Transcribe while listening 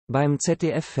Beim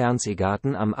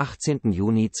ZDF-Fernsehgarten am 18.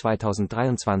 Juni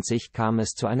 2023 kam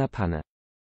es zu einer Panne.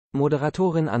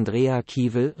 Moderatorin Andrea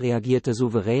Kiewel reagierte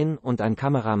souverän und ein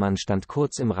Kameramann stand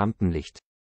kurz im Rampenlicht.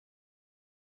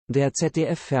 Der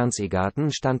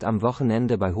ZDF-Fernsehgarten stand am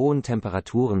Wochenende bei hohen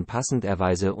Temperaturen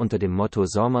passenderweise unter dem Motto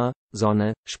Sommer,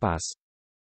 Sonne, Spaß.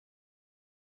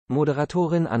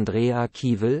 Moderatorin Andrea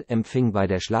Kiewel empfing bei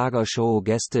der Schlagershow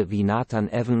Gäste wie Nathan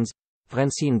Evans,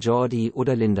 Francine Jordi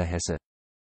oder Linda Hesse.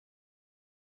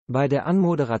 Bei der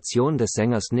Anmoderation des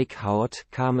Sängers Nick Howard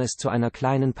kam es zu einer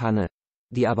kleinen Panne,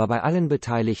 die aber bei allen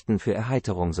Beteiligten für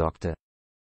Erheiterung sorgte.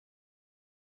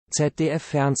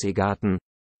 ZDF-Fernsehgarten.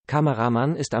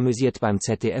 Kameramann ist amüsiert. Beim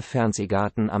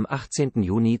ZDF-Fernsehgarten am 18.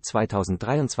 Juni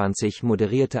 2023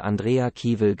 moderierte Andrea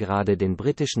Kiewel gerade den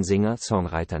britischen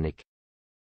Singer-Songwriter Nick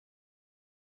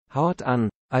Howard an,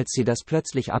 als sie das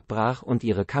plötzlich abbrach und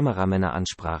ihre Kameramänner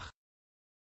ansprach.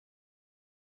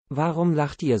 »Warum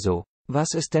lacht ihr so?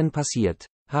 Was ist denn passiert?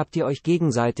 Habt ihr euch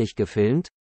gegenseitig gefilmt?«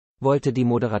 wollte die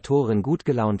Moderatorin gut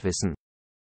gelaunt wissen.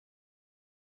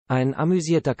 Ein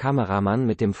amüsierter Kameramann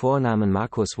mit dem Vornamen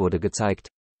Markus wurde gezeigt,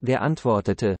 der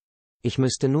antwortete: »Ich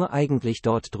müsste nur eigentlich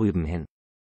dort drüben hin.«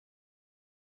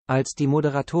 Als die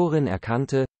Moderatorin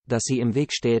erkannte, dass sie im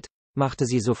Weg steht, machte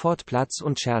sie sofort Platz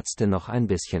und scherzte noch ein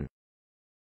bisschen.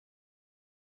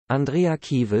 Andrea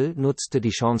Kiewel nutzte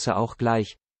die Chance auch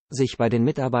gleich, sich bei den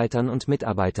Mitarbeitern und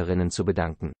Mitarbeiterinnen zu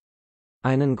bedanken.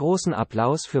 »Einen großen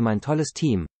Applaus für mein tolles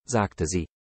Team«, sagte sie.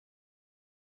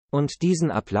 Und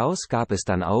diesen Applaus gab es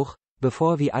dann auch,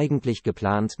 bevor wie eigentlich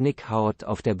geplant Nick Howard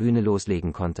auf der Bühne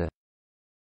loslegen konnte.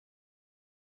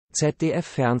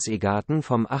 ZDF-Fernsehgarten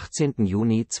vom 18.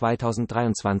 Juni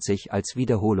 2023 als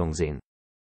Wiederholung sehen.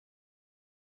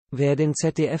 Wer den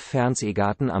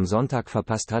ZDF-Fernsehgarten am Sonntag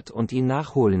verpasst hat und ihn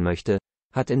nachholen möchte,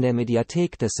 hat in der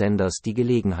Mediathek des Senders die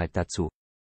Gelegenheit dazu.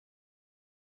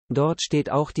 Dort steht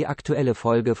auch die aktuelle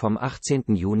Folge vom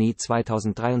 18. Juni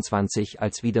 2023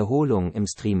 als Wiederholung im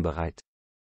Stream bereit.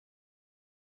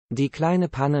 Die kleine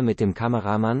Panne mit dem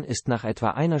Kameramann ist nach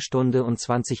etwa 1 Stunde und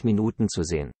 20 Minuten zu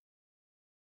sehen.